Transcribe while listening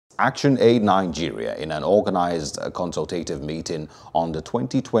Actionaid Nigeria, in an organized consultative meeting on the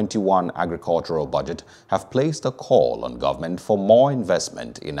 2021 agricultural budget, have placed a call on government for more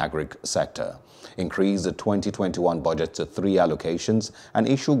investment in agric sector, increase the 2021 budget to 3 allocations, and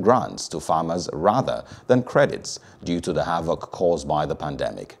issue grants to farmers rather than credits due to the havoc caused by the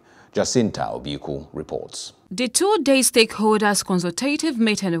pandemic. Jacinta Obiku reports. The two-day stakeholders consultative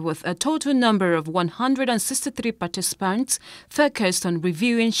meeting with a total number of 163 participants focused on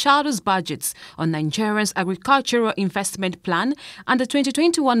reviewing Shadow's budgets on Nigeria's agricultural investment plan and the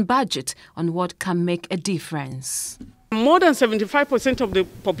 2021 budget on what can make a difference. More than 75% of the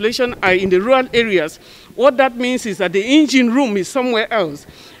population are in the rural areas. What that means is that the engine room is somewhere else.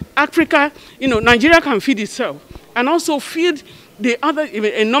 Africa, Nigeria can feed itself and also feed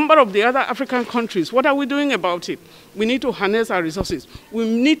a number of the other African countries. What are we doing about it? We need to harness our resources. We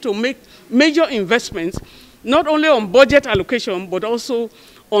need to make major investments, not only on budget allocation, but also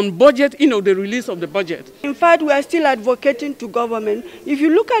on budget, the release of the budget. In fact, we are still advocating to government. If you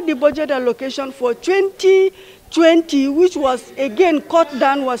look at the budget allocation for 2020, which was again cut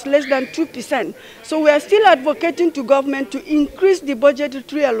down, was less than 2%. So we are still advocating to government to increase the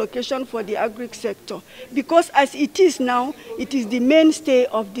budgetary allocation for the agric sector, because as it is now, it is the mainstay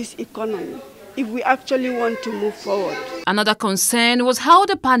of this economy if we actually want to move forward. Another concern was how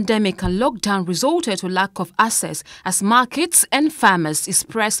the pandemic and lockdown resulted to lack of access as markets and farmers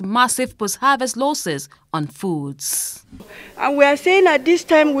expressed massive post-harvest losses on foods. And we are saying at this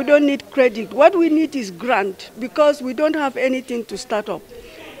time we don't need credit. What we need is grant, because we don't have anything to start up.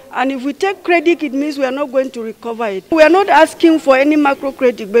 And if we take credit, it means we are not going to recover it. We are not asking for any macro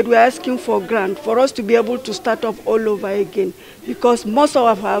credit, but we are asking for grant for us to be able to start up all over again, because most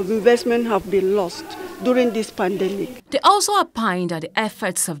of our investment have been lost during this pandemic. They also opined that the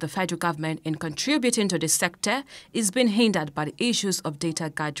efforts of the federal government in contributing to the sector is being hindered by the issues of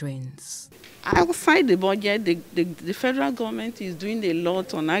data gatherings. Outside the budget, the federal government is doing a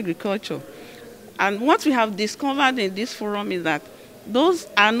lot on agriculture. And what we have discovered in this forum is that those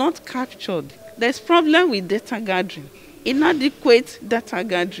are not captured. There's problem with data gathering. Inadequate data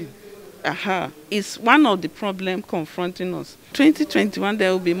gathering is one of the problems confronting us. 2021,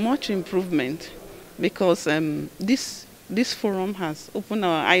 there will be much improvement, because this forum has opened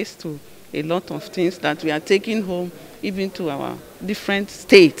our eyes to a lot of things that we are taking home, even to our different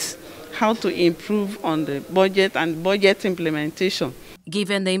states, how to improve on the budget and budget implementation.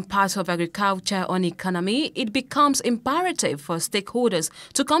 Given the impact of agriculture on economy, it becomes imperative for stakeholders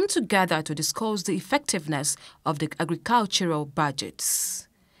to come together to discuss the effectiveness of the agricultural budgets.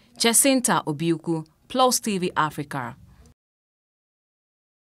 Jacinta Obiku, Plus TV Africa.